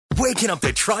waking up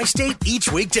the tri-state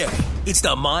each weekday. It's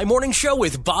the My Morning Show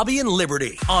with Bobby and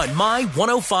Liberty on My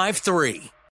 105.3.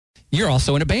 You're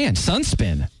also in a band,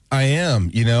 Sunspin. I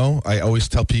am. I always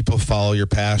tell people, follow your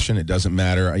passion. It doesn't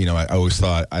matter. I always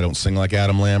thought I don't sing like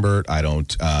Adam Lambert. I don't,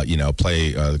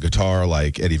 play the guitar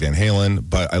like Eddie Van Halen,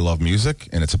 but I love music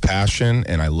and it's a passion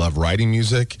and I love writing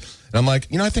music. And I'm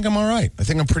like, I think I'm all right. I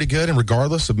think I'm pretty good. And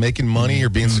regardless of making money or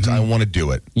being successful, I want to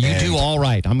do it. You do all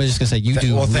right. I'm just going to say you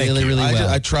do really well.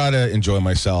 I try to enjoy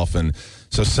myself. And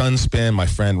so Sunspin, my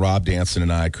friend Rob Danson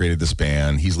and I created this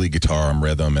band. He's lead guitar, I'm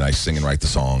rhythm, and I sing and write the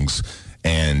songs.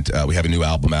 And we have a new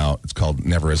album out. It's called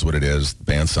Never Is What It Is, the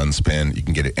band Sunspin. You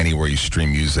can get it anywhere you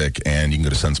stream music, and you can go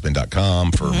to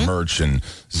sunspin.com for merch and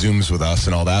Zooms with us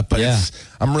and all that. But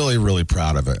I'm really, really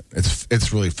proud of it.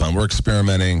 It's really fun. We're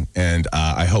experimenting, and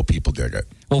I hope people dig it.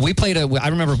 Well, I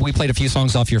remember we played a few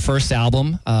songs off your first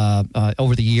album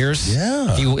over the years.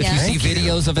 Yeah. If you see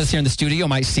videos of us here in the studio, you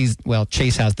might see,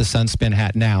 Chase has the Sunspin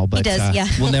hat now, but he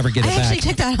does, we'll never get it back. I actually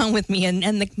took that on with me and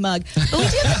the mug. But we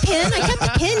do have the pin. I kept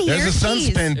the pin here. There's a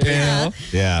Sunspin pin.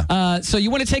 Yeah. So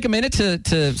you want to take a minute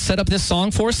to set up this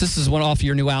song for us? This is one off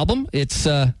your new album. It's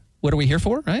What Are We Here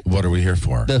For, right? What Are We Here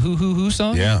For? The Who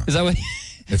song? Yeah. Is that what...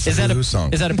 It's the Who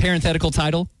song. Is that a parenthetical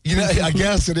title? I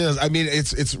guess it is. I mean,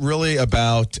 it's really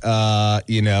about,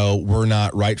 we're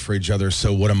not right for each other.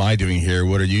 So what am I doing here?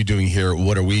 What are you doing here?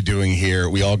 What are we doing here?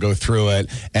 We all go through it.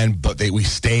 But we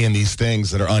stay in these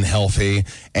things that are unhealthy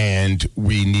and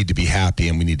we need to be happy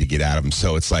and we need to get out of them.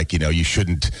 So it's like, you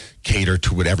shouldn't cater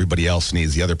to what everybody else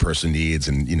needs, the other person needs.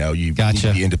 And, you need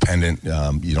to be independent.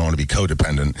 You don't want to be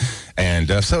codependent.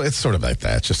 And so it's sort of like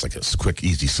that. It's just like this quick,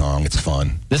 easy song. It's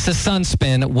fun. This is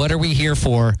Sunspin. What Are We Here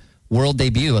For? World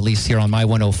debut, at least here on My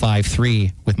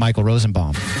 105.3 with Michael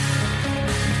Rosenbaum.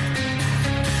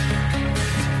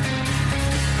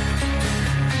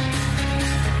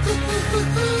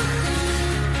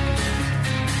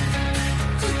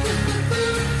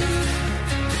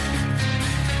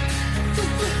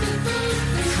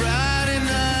 Friday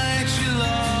night, you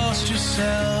lost your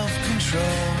self-control.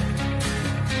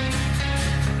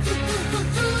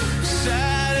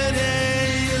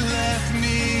 Saturday, you left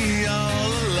me all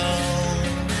alone.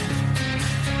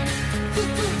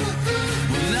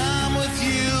 Well, now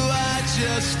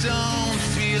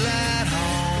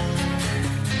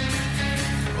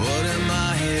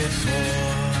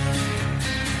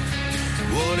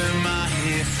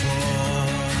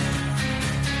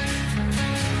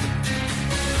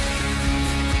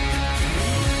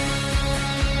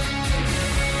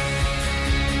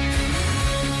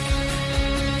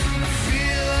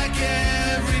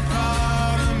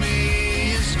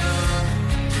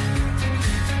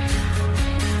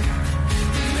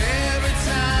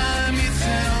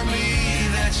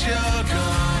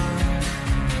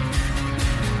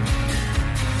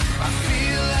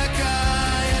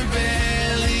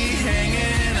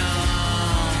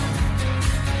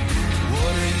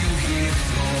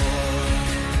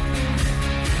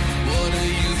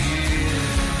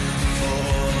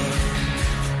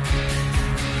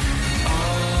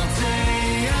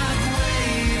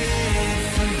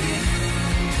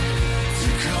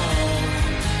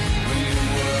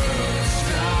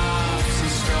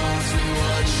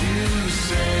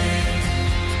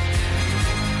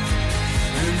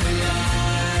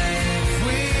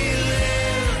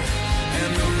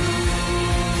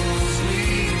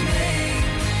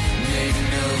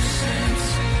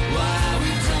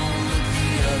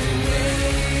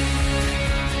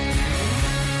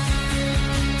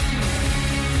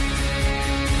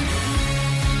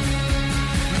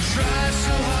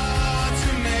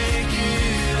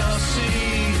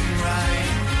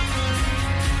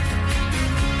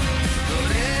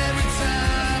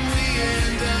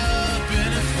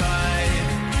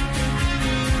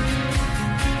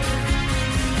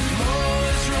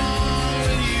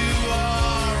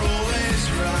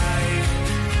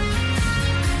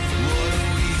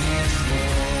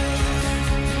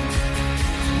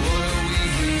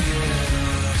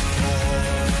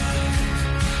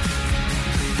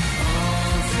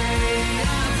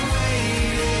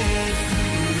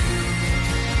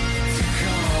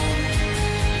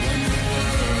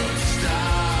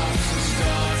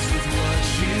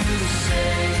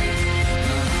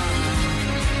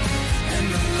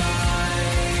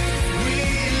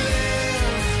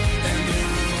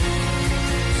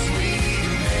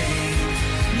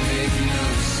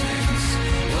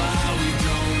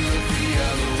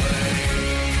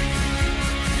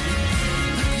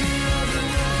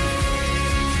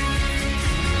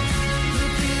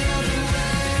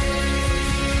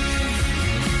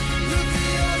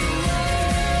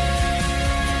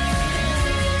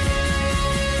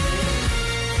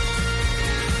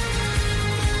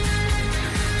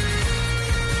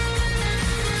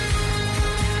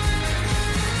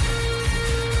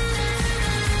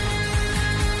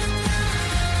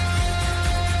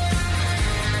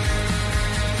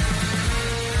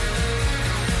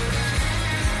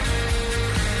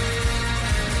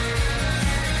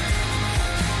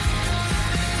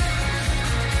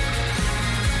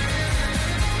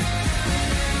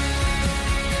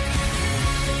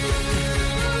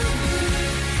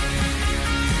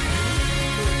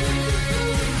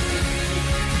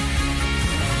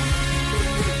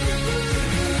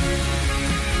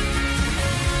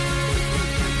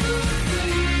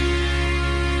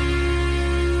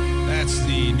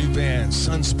the new band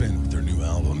Sunspin with their new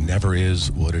album, Never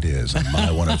Is What It Is, on My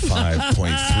 105.3. You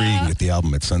can get the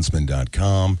album at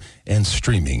sunspin.com and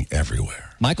streaming everywhere.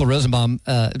 Michael Rosenbaum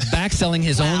backselling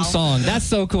his own song. That's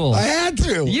so cool. I had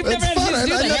to. You've it's never had fun. to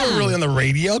do I that. never really on the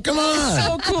radio. Come on.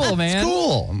 So cool, man. It's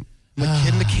cool. I'm a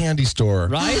kid in the candy store.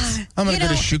 Right? I'm going to go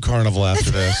to Shoe Carnival after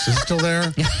this. Is it still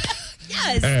there?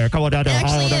 Yes. Hey, come on down to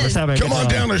Actually aisle number is. 7. Come on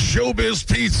down to Showbiz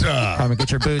Pizza. Come and get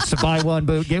your boots. So buy one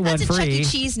boot, get one That's a Chuck E. free.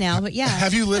 Cheese now, but yeah.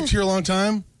 Have you lived here a long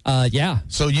time? Yeah.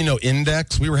 So, you know,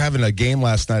 Index, we were having a game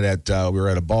last night we were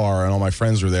at a bar and all my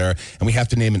friends were there and we have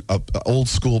to name an old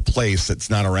school place that's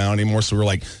not around anymore. So we were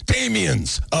like,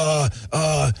 Damien's, Old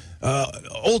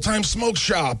Time Smoke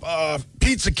Shop,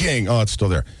 Pizza King. Oh, it's still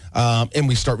there. And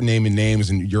we start naming names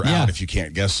and you're out if you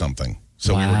can't guess something.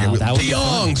 So Wow, we were getting that would be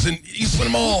DeYoung's and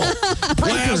Eastland Mall,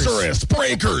 Lazarus,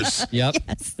 Breakers. Yep.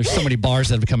 There's so many bars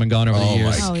that have come and gone over the Oh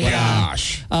years. my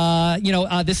gosh.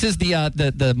 This is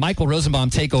the Michael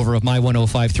Rosenbaum takeover of My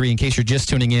 105.3. In case you're just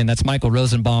tuning in, that's Michael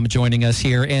Rosenbaum joining us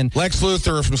here. And Lex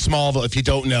Luthor from Smallville, if you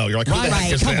don't know, you're like, who the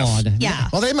heck is come this? on. Yeah.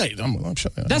 Well, they might. I'm sure.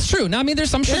 That's true. Now, I mean, I'm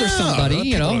sure there's somebody,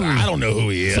 you know. I don't know who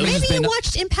he is. Somebody- Maybe you been-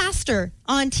 watched Impastor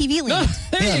on TV Land.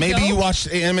 There Maybe go. you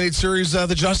watched the animated series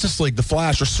The Justice League, The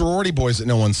Flash, or Sorority Boys that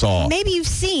no one saw. Maybe you've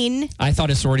seen. I thought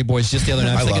of Sorority Boys just the other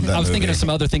night. I love that I was thinking movie. of some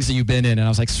other things that you've been in, and I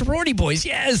was like, Sorority Boys,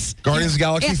 yes. Guardians of the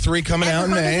Galaxy 3 coming out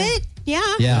in Ever heard of May. it? Yeah.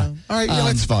 Yeah. All right,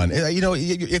 it's fun.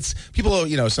 It's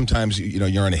people. Sometimes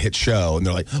you're on a hit show and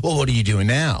they're like, "Well, what are you doing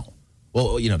now?"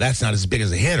 Well, that's not as big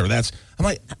as a hit, or that's. I'm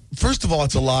like, first of all,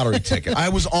 it's a lottery ticket. I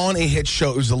was on a hit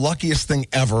show. It was the luckiest thing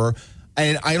ever,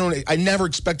 and I never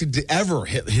expected to ever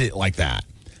hit it like that.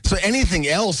 So anything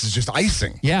else is just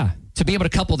icing. Yeah. To be able to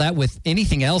couple that with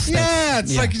anything else.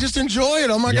 It's like you just enjoy it.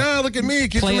 Oh my God, look at me,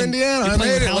 kid from Indiana. You're I playing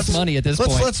made with it. house money at this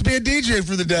point. Let's be a DJ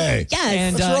for the day. Yes.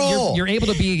 And Let's roll. you're able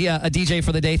to be a DJ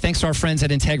for the day thanks to our friends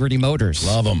at Integrity Motors.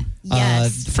 Love them.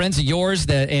 Yes. Friends of yours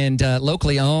and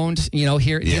locally owned,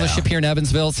 dealership here in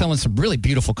Evansville, selling some really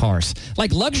beautiful cars,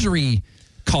 like luxury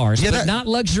cars, but not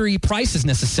luxury prices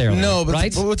necessarily. No, but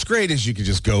right? but what's great is you can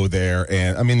just go there,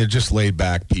 and I mean they're just laid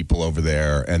back people over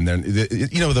there, and then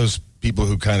those people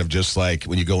who kind of just like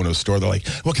when you go into a store, they're like,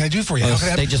 "What can I do for you?"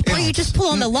 They just Or you just pull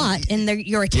on the lot and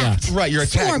you're attacked. Right, you're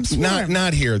attacked. Swarm.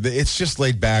 Not here. It's just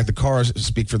laid back. The cars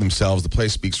speak for themselves. The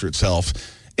place speaks for itself,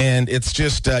 and it's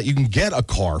just you can get a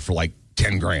car for like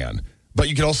 $10,000. But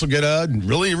you can also get a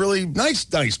really, really nice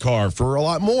car for a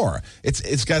lot more.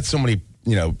 It's got so many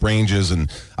ranges, and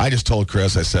I just told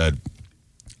Chris, I said,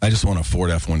 I just want a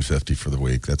Ford F-150 for the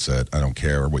week. That's it. I don't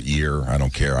care what year. I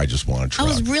don't care. I just want a truck. I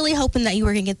was really hoping that you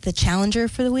were going to get the Challenger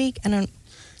for the week.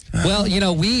 Well,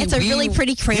 it's a really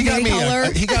pretty cranberry color.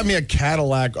 He got me a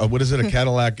Cadillac. What is it? A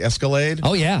Cadillac Escalade?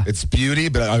 Oh, yeah. It's beauty,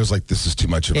 but I was like, this is too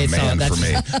much of a man for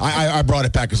me. I brought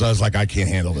it back because I was like, I can't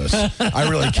handle this. I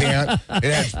really can't. It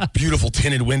has beautiful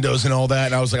tinted windows and all that.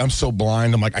 And I was like, I'm so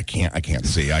blind. I'm like, I can't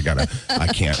see. I gotta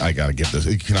get this.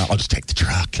 I'll just take the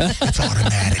truck. It's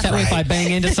automatic. That way, if I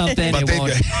bang into something, But it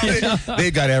won't.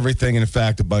 they've got everything. And in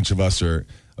fact, a bunch of us are.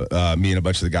 Me and a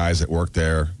bunch of the guys that work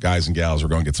there, guys and gals, we're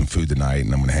going to get some food tonight,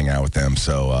 and I'm going to hang out with them.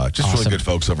 So just Awesome. really good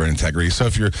folks over at Integrity. So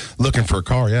if you're looking for a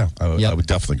car, I would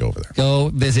definitely go over there. Go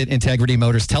visit Integrity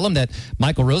Motors. Tell them that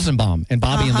Michael Rosenbaum and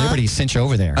Bobby and Liberty sent you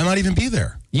over there. I might even be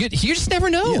there. You just never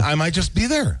know. Yeah, I might just be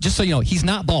there. Just so you know, he's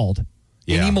not bald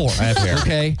anymore. I have hair.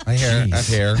 Okay? I have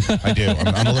hair. I do.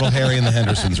 I'm a little hairy in the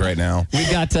Hendersons right now. We've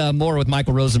got more with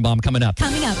Michael Rosenbaum coming up.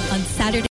 Coming up on Saturday.